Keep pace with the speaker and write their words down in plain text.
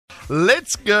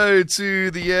Let's go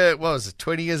to the year, what was it,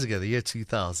 20 years ago, the year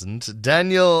 2000.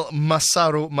 Daniel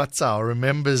Matsau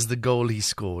remembers the goal he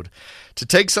scored to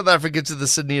take South Africa to the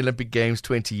Sydney Olympic Games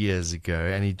 20 years ago.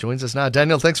 And he joins us now.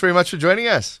 Daniel, thanks very much for joining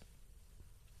us.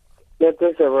 Yeah,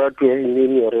 thanks about having me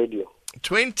on your radio.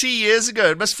 20 years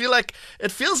ago.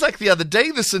 It feels like the other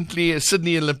day the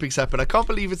Sydney Olympics happened. I can't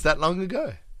believe it's that long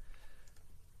ago.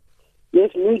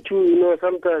 Yes, me too. You know,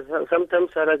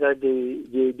 sometimes Sarah,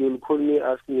 they'll call me,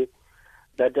 ask me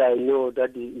that I know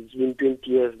that it's been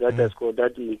 20 years that I scored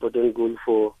that important goal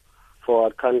for our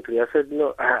country. I said,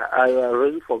 no, I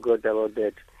already forgot about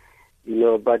that. You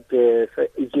know, but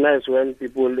it's nice when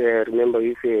people remember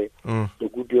you the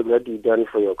good work that you've done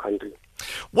for your country.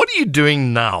 What are you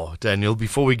doing now, Daniel,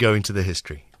 before we go into the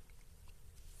history?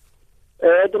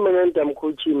 At the moment, I'm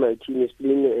coaching my team. Is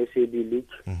playing the SAB League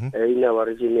in our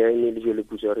region, in the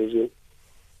Vosloorus region,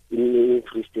 in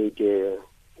Free State.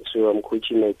 So I'm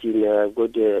coaching my team. I've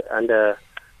got under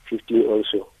 15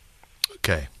 also.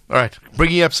 Okay. All right.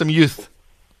 Bringing up some youth.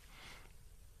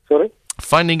 Sorry?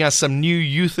 Finding us some new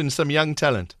youth and some young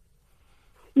talent.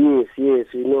 Yes.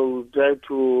 You know, we try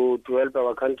to help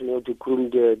our country, you know, to groom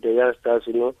the youngsters,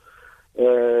 you know,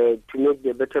 to make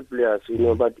the better players, you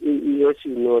know. But yes,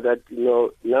 you know that, you know,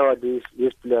 nowadays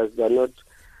these players, they are not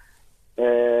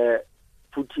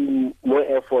putting more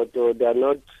effort, or they are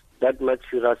not that much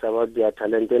serious about their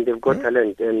talent, and they've got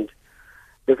talent, and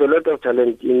there's a lot of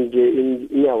talent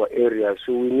in our area.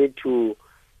 So we need to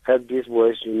have these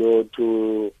boys, you know,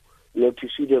 to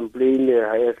see them playing the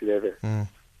highest level.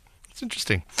 It's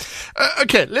interesting.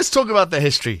 Okay, let's talk about the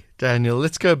history, Daniel.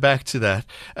 Let's go back to that.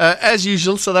 As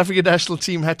usual, South African national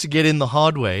team had to get in the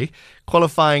hard way,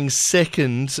 qualifying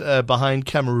second behind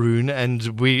Cameroon,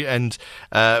 and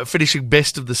finishing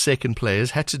best of the second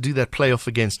players. Had to do that playoff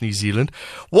against New Zealand.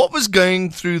 What was going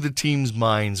through the team's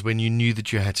minds when you knew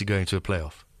that you had to go into a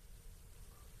playoff?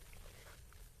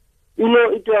 You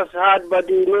know, it was hard, but,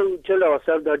 you know, we tell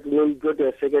ourselves that, you know, we got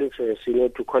a second chance, you know,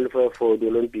 to qualify for the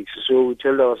Olympics. So we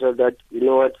tell ourselves that, you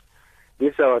know what,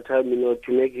 this is our time, you know,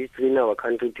 to make history in our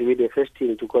country, to be the first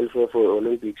team to qualify for the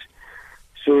Olympics.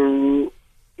 So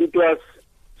it was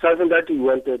something that we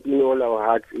wanted in all our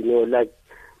hearts, you know, like,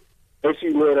 as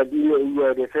you know, that, you know, we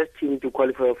were the first team to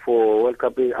qualify for World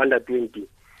Cup in under 20.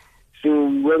 So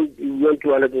we went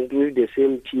to under 20 with the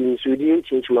same team, so we didn't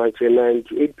change much.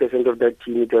 98% of that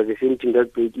team, it was the same team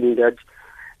that played in that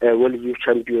World Youth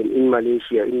Champion in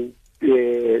Malaysia in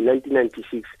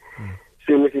 1996.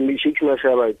 So Mr. Sheikh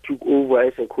Mashaba took over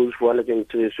as a coach for under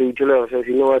 23. So we told ourselves,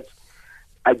 you know what,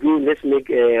 again, let's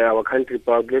make our country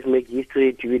proud. Let's make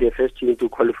history to be the first team to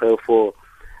qualify for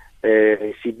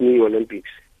Sydney Olympics.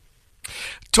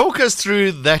 Talk us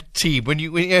through that team.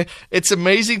 It's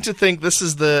amazing to think this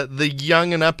is the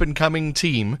young and up and coming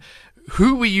team.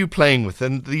 Who were you playing with?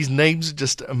 And these names are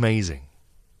just amazing.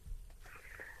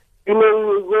 You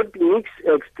know, we got mixed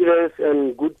experience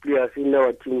and good players in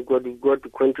our team. We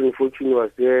got Quentin Fortune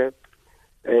was there,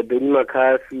 Benny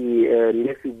McCarthy,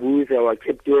 Messi Booth, our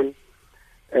captain,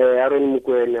 Aaron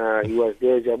Mukwena, he was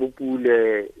there, Jabu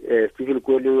Poole, Stephen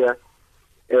Kolewa,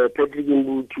 Patrick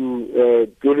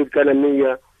Mbutu, David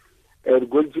Kanamia.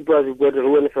 Goalkeepers, we've got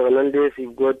Ruben Fernandez,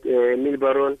 we've got Emil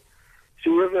Baron.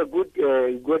 So we have a good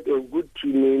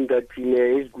team in that team.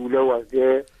 Isgula was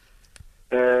there,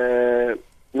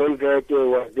 Non-Verte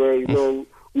was there. You know,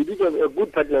 we did have a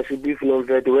good partnership with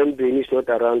Non-Verte when Benny is not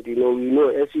around. You know, we know,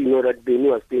 as you know, that Benny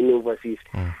was playing overseas.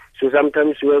 So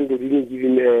sometimes when they didn't give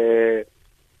him,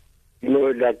 you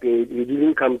know, like they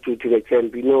didn't come to the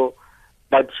camp, you know.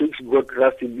 But Sheiks got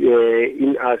trusted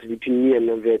in us between me and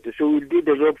Noveta. So we did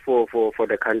the job for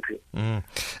the country.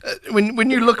 When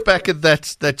you look back at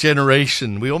that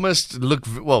generation, we almost look,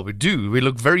 well, we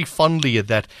look very fondly at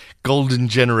that golden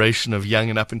generation of young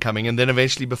and up and coming, and then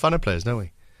eventually Bafana players, don't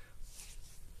we?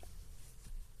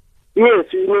 Yes,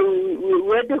 you know,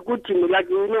 we had a good team. Like,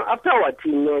 you know, after our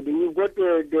team, we got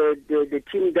the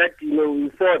team that, you know, we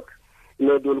thought, you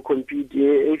know, they will compete.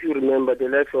 If you remember the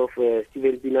likes of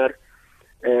Steven Pinar,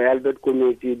 Albert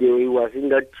Community, he was in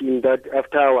that team that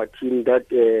after our team that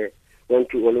went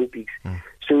to Olympics.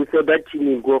 So we thought that team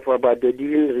will go far, but they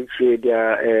didn't reach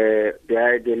the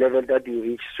level that we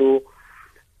reached. So,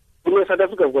 you know, South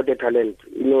Africa got the talent.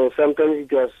 You know, sometimes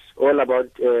it was all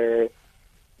about the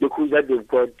coach that they've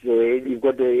got. They've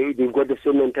got the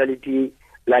same mentality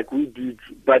like we did.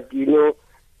 But, you know,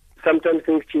 sometimes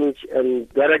things change and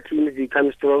the other teams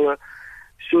become stronger.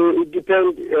 So it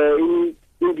depends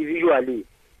individually.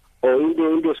 Or in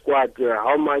the squad,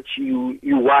 how much you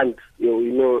want,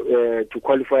 to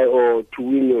qualify or to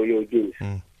win your games.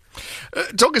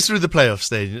 Talk us through the playoffs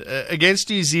then. Against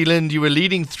New Zealand, you were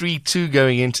leading 3-2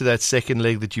 going into that second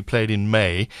leg that you played in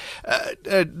May.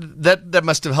 That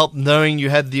must have helped, knowing you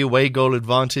had the away goal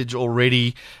advantage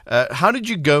already. How did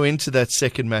you go into that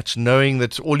second match, knowing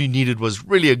that all you needed was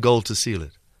really a goal to seal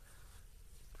it?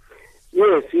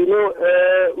 Yes, we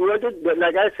wanted,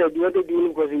 like I said, we wanted to win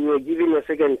because we were given a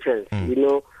second chance,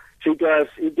 So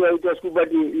it was good,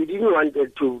 but we didn't want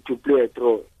to play a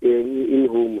draw in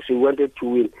home, so we wanted to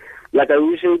win. Like I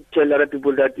usually tell other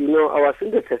people that, I was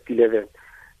in the first 11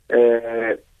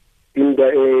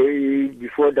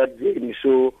 before that game.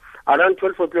 So around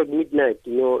 12 o'clock midnight,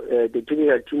 the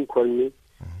technical team called me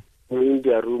in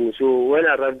their room. So when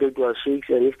I arrived, it was 6,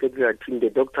 and his technical team, the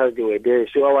doctors, they were there.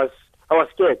 So I was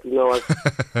scared, I was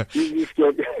really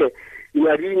scared.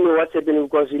 I didn't know what's happening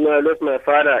because, I lost my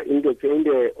father in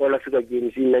the All Africa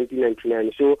Games in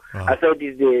 1999. So I thought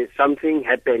something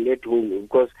happened at home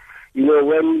because, when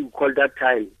you call that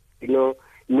time,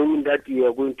 knowing that you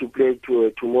are going to play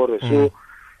tomorrow. So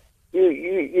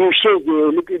you shake a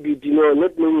little bit,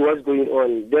 not knowing what's going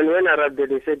on. Then when I arrived there,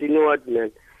 they said, what,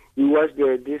 man, you watch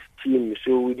this team.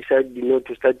 So we decided,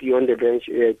 to start you on the bench,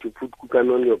 to put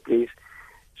Kukame on your place.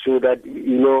 So that,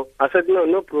 I said,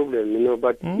 no problem,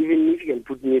 but even if you can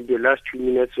put me the last 2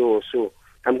 minutes or so,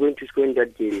 I'm going to score in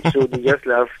that game. So they just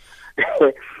laughed.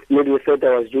 They thought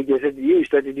I was joking. I said, you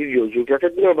started with your joke. I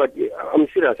said, no, but I'm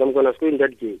serious. I'm going to score in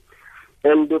that game.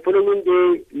 And the following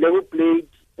day, Level played,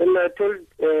 and I told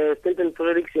Stanton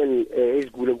Frederiksen his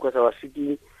goal because I was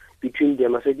sitting between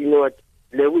them. I said, what,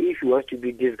 Level, if he wants to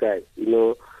beat this guy, he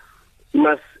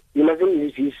mustn't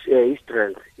use his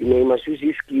strength. He must use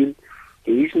his skill.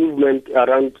 His movement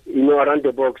around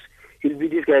the box, he'll be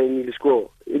this guy and he'll score.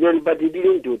 But he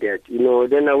didn't do that,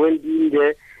 Then I went in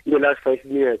there in the last 5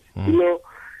 minutes.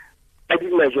 I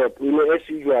did my job, as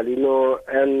usual,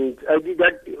 and I did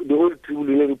that the whole tool,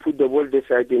 to put the ball this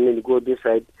side and then go this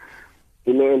side,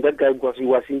 and that guy, because he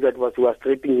was in that, he was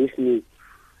scraping his knee.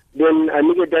 Then I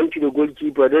made a damn to the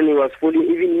goalkeeper. Then he was falling.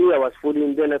 Even me, I was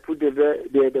falling. Then I put the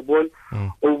ball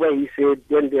over his head.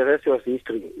 Then the rest was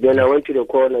history. Then I went to the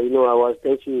corner. I was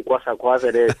dancing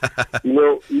kwasa there.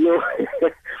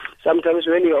 Sometimes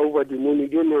when you're over the moon, you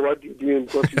don't know what you're doing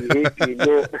because you hate.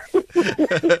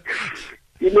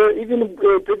 Even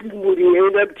Patrick Moody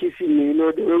ended up kissing me.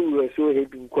 The way we were so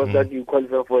happy because that you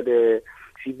qualified for the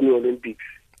Sydney Olympics.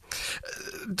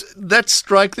 That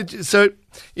strike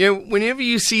whenever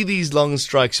you see these long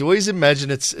strikes, you always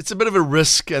imagine it's a bit of a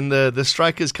risk, and the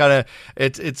strikers kind of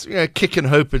it's kick and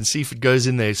hope and see if it goes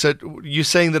in there. So you're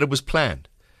saying that it was planned?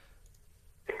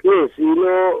 Yes,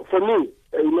 for me,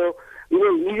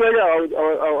 usually I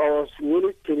was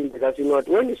really telling the guys,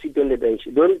 when you sit on the bench,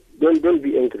 don't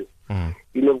be angry.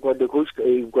 Because the coach,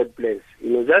 you've got plans.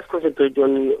 Just concentrate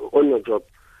on your job.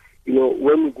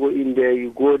 When you go in there,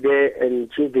 you go there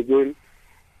and change the game.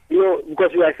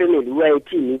 Because we are family, we are a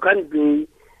team. You can't play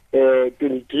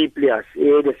 23 players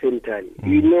at the same time.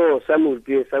 Some will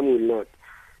play, some will not.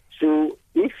 So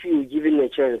if you give him a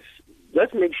chance,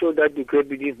 just make sure that you grab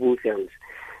with both hands.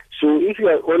 So if you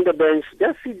are on the bench,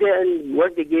 just sit there and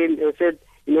watch the game and say,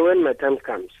 when my time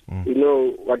comes,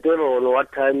 whatever or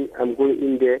what time I'm going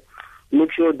in there,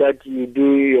 make sure that you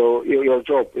do your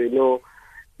job.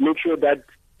 Make sure that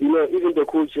even the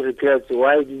coach regrets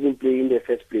why he didn't play in the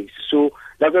first place. So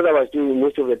that's what I was doing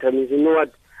most of the time. Is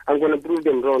what, I'm going to prove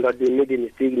them wrong that they made a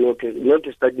mistake not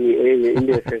to start me in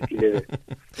the first 11.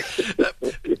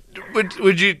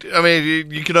 Would you? I mean,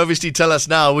 you can obviously tell us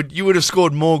now. You would have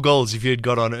scored more goals if you had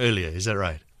got on earlier. Is that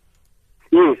right?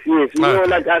 Yes.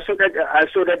 Like I saw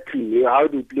that team, how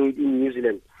they played in New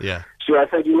Zealand. Yeah. So I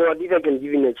said, what, if I can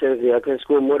give him a chance, I can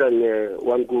score more than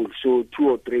one goal, so 2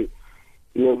 or 3.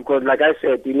 Because like I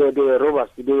said, they were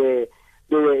robust. They were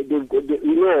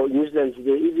New Zealand,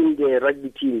 even the rugby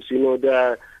teams, they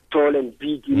are tall and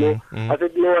big, I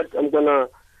said, what, I'm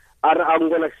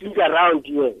gonna sneak around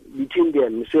here between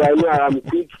them. So I know I'm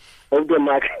quick of the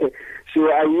mark.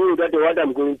 So I knew that what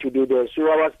I'm going to do there. So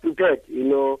I was prepared,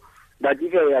 that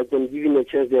if I can give him a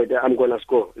chance there, I'm gonna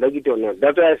score, like it or not.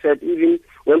 That's why I said, even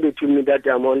when they told me that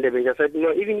I'm on the bench, I said,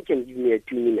 even he can give me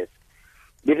 2 minutes,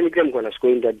 definitely I'm gonna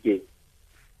score in that game.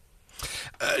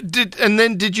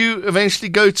 Did you eventually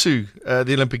go to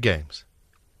the Olympic Games?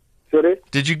 Sorry?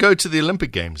 Did you go to the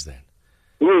Olympic Games then?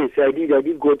 Yes, I did. I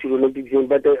did go to the Olympic Games,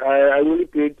 but I only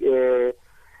played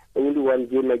only one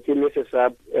game. I came as a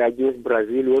sub against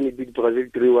Brazil when we beat Brazil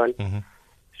 3-1.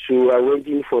 So I went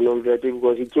in for non-vet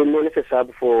because he came on as a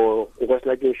sub for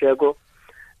Sheko.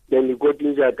 Then he got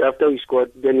injured after he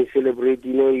scored. Then he celebrated.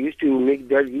 He used to make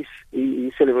that his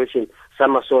celebration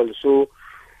somersault. So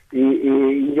he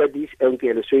injured his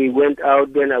ankle, so he went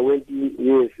out. Then I went in.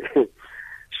 Yes.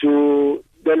 So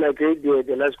then I played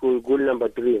the last goal number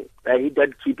 3. I hit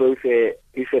that keeper with a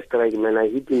strike, man. I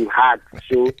hit him hard.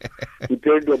 So he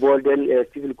played the ball. Then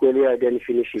Stephen Collier then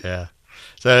finished it. Yeah.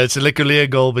 So it's a Lecolia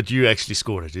goal, but you actually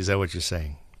scored it. Is that what you're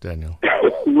saying, Daniel?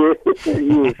 yes.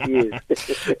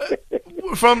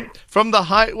 From the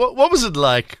high, what was it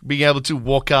like being able to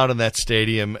walk out in that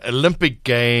stadium? Olympic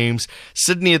Games,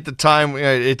 Sydney at the time,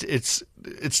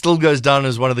 it still goes down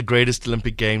as one of the greatest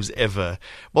Olympic Games ever.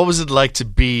 What was it like to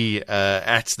be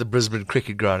at the Brisbane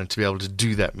Cricket Ground and to be able to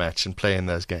do that match and play in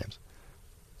those games?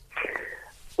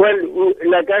 Well,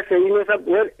 like I said,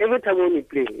 every time when we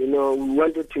play, we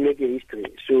wanted to make a history.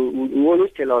 So we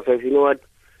always tell ourselves, you know what,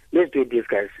 let's do this,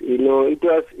 guys. It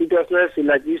was nice,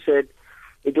 like you said,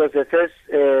 it was the first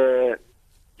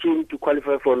team to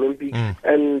qualify for Olympics.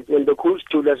 And when the coach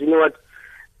told us, you know what,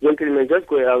 gentlemen, just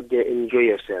go out there and enjoy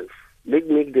yourself. Let's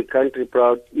make the country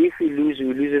proud. If we lose,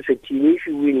 we lose as a team. If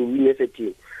we win, we win as a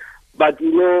team. But,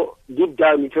 deep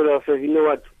down, we told ourselves, you know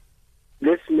what,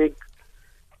 let's make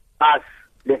us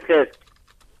the first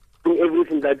in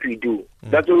everything that we do.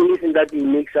 That's the only thing that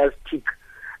makes us tick,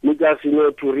 make us,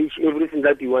 to reach everything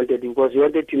that we wanted, because we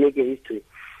wanted to make a history.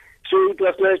 So it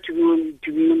was nice to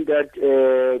be in that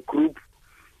group,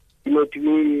 to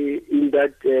be in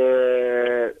that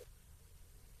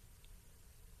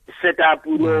setup,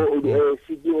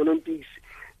 Sydney Olympics.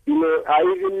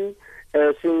 I even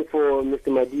sing for Mr.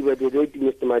 Madiba, the late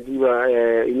Mr.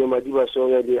 Madiba, Madiba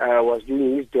song. I was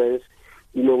doing his dance,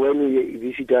 when he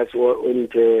visited us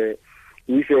with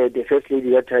the first lady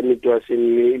that time. It was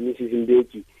Mrs.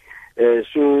 Mbeki.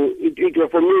 So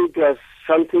for me, it was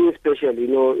something special,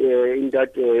 in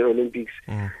that Olympics.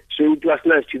 So it was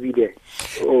nice to be there,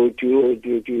 to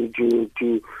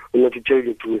tell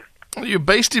the truth. You're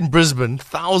based in Brisbane,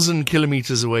 1,000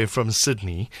 kilometers away from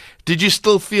Sydney. Did you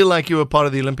still feel like you were part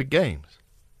of the Olympic Games?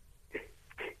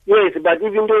 Yes, but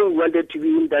even though we wanted to be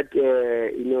in that,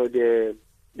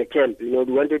 the camp, we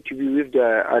wanted to be with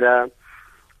the other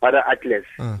athletes.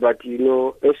 But, as you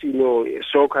know,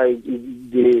 soccer,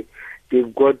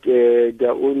 they've got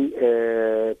their own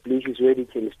places where they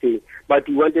can stay. But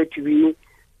we wanted to be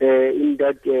in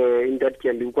that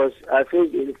camp, because I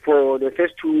think for the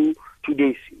first two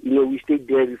days, we stayed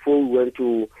there before we went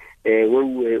to where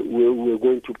we were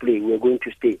going to play. We were going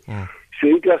to stay. So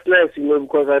it was nice,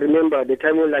 because I remember the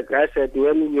time when, like I said,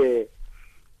 when we were,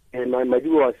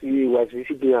 Madiba was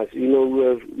visiting us, we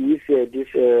were with this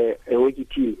hockey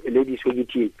team, a ladies hockey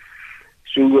team.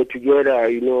 So we were together,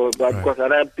 but because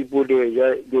other people, they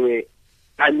were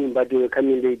coming, but they were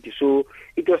coming late. So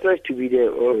it was nice to be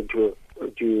there to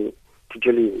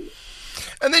tell you.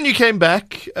 And then you came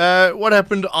back. What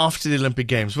happened after the Olympic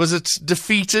Games? Was it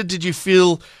defeated? Did you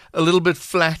feel a little bit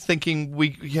flat, thinking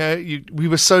we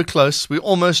were so close? We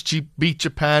almost beat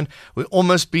Japan. We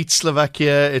almost beat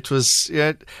Slovakia. It was.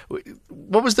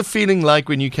 What was the feeling like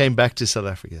when you came back to South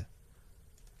Africa?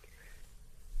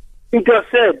 It was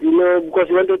sad, because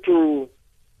we wanted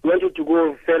to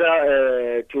go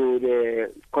further to the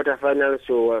quarterfinals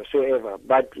or so ever.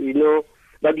 But you know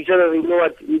what,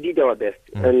 we did our best,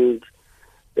 and.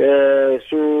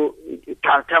 So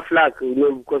tough luck,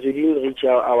 because we didn't reach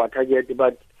our target.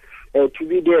 But to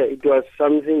be there, it was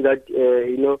something that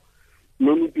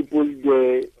many people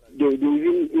they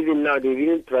even now they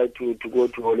really try to go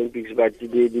to Olympics, but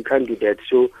they can't do that.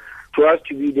 So to us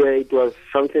to be there, it was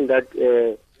something that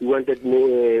we wanted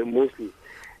mostly,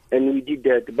 and we did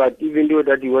that. But even though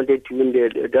that we wanted to win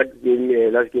that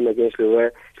game, last game against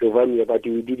Slovenia, but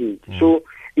we didn't. So.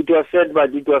 It was sad,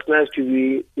 but it was nice to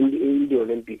be in the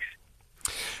Olympics.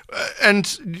 And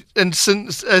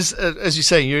since, as you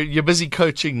say, you're busy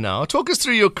coaching now. Talk us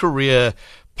through your career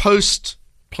post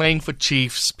playing for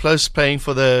Chiefs, post playing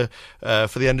for the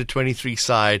under-23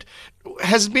 side.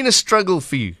 Has it been a struggle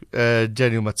for you,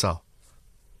 Daniel Matsau?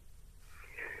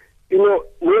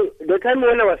 The time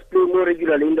when I was playing more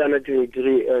regularly in the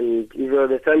under-23, and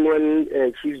the time when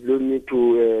Chiefs loaned me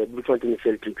to Bloemfontein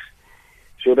Celtics.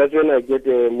 So that's when I get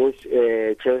the most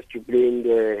chance to play in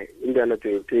the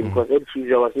under-23, because at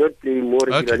Chiefs I was not playing more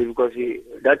regularly, because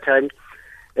that time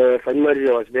Fanny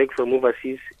Maria was back from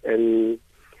overseas, and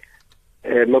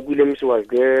Mark Williams was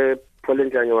there, Paul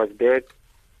Njanya was back,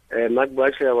 Mark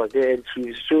Bachelor was there at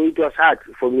Chiefs. So it was hard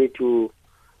for me to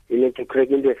crack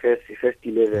in the first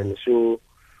 11. So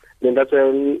then that's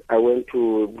when I went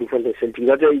to Bloemfontein Celtics.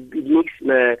 That's why it makes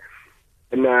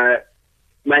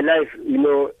my life,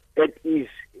 at ease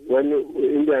when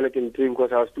in the under-23,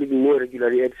 because I was playing more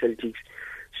regularly at Celtics.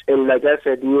 And like I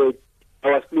said, I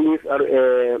was playing with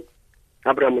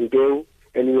Abraham Ndeu,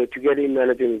 and we were together in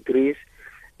under-23s.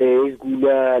 So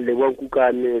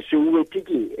we were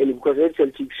ticking, and because SA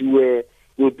Chiefs we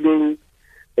were playing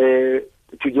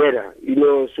together,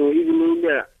 so even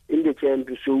in the camp,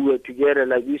 so we were together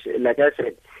like I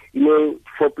said,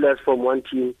 4 players from one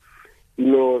team,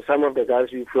 some of the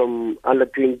guys were from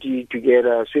under-20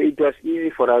 together, so it was easy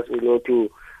for us, to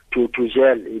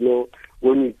gel,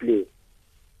 when we play.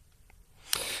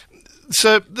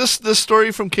 So this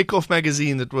story from Kickoff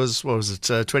magazine that was,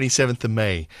 27th of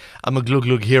May, I'm a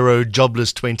glug hero,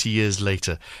 jobless 20 years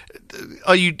later.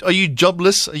 Are you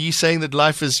jobless? Are you saying that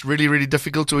life is really, really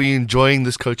difficult, or are you enjoying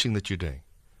this coaching that you're doing?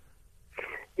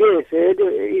 Yes, at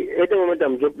the moment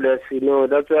I'm jobless,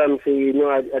 that's why I'm saying,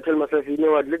 I tell myself,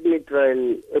 what, let me try,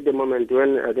 and at the moment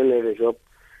when I don't have a job,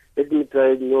 let me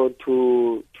try,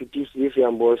 to teach these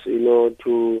young boys,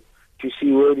 to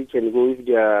see where they can go with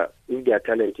their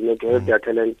talent, to help their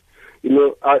talent. It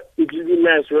will be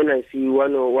nice when I see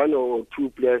one or two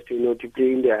players, to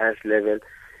play in the highest level.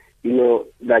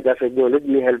 Like I said, let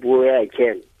me help where I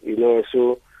can.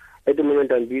 So at the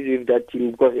moment I'm busy with that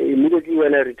team, because immediately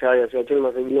when I retire, so I tell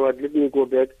myself, what, let me go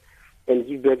back and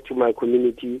give back to my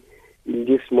community in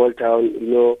this small town.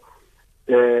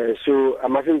 So I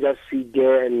mustn't just sit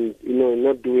there and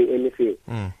not doing anything.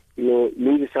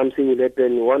 Maybe something will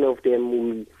happen. One of them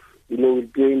will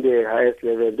play in the highest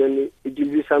level. Then it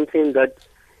will be something that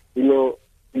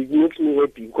it makes me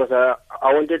happy, because I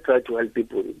want to try to help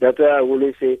people. That's why I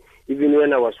always say, even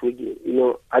when I was working,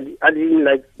 I didn't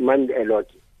like money a lot.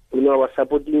 I was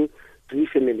supporting 3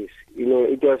 families.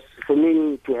 It was for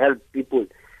me to help people.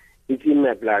 It's in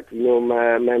my blood.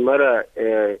 My mother,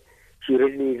 she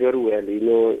raised me very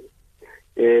well.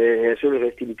 Her soul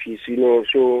rest in peace. So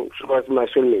she was my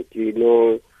soulmate.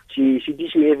 She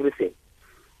teach me everything.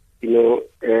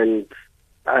 And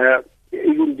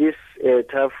even this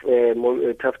tough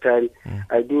time,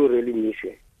 I do really miss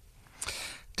her.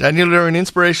 Daniel, you're an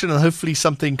inspiration, and hopefully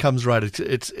something comes right.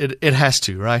 It has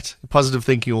to, right? Positive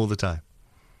thinking all the time.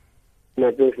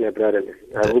 No, thanks, my brother.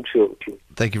 I hope so too.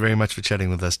 Thank you very much for chatting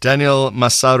with us. Daniel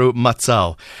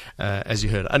Matsau, as you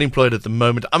heard, unemployed at the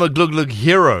moment. I'm a glug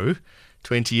hero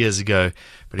 20 years ago,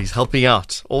 but he's helping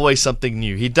out. Always something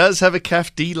new. He does have a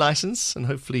CAF D license, and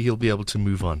hopefully he'll be able to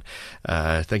move on.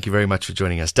 Thank you very much for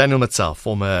joining us. Daniel Matsau,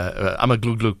 former I'm a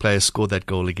glug player, scored that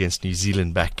goal against New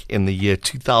Zealand back in the year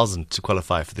 2000 to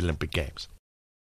qualify for the Olympic Games.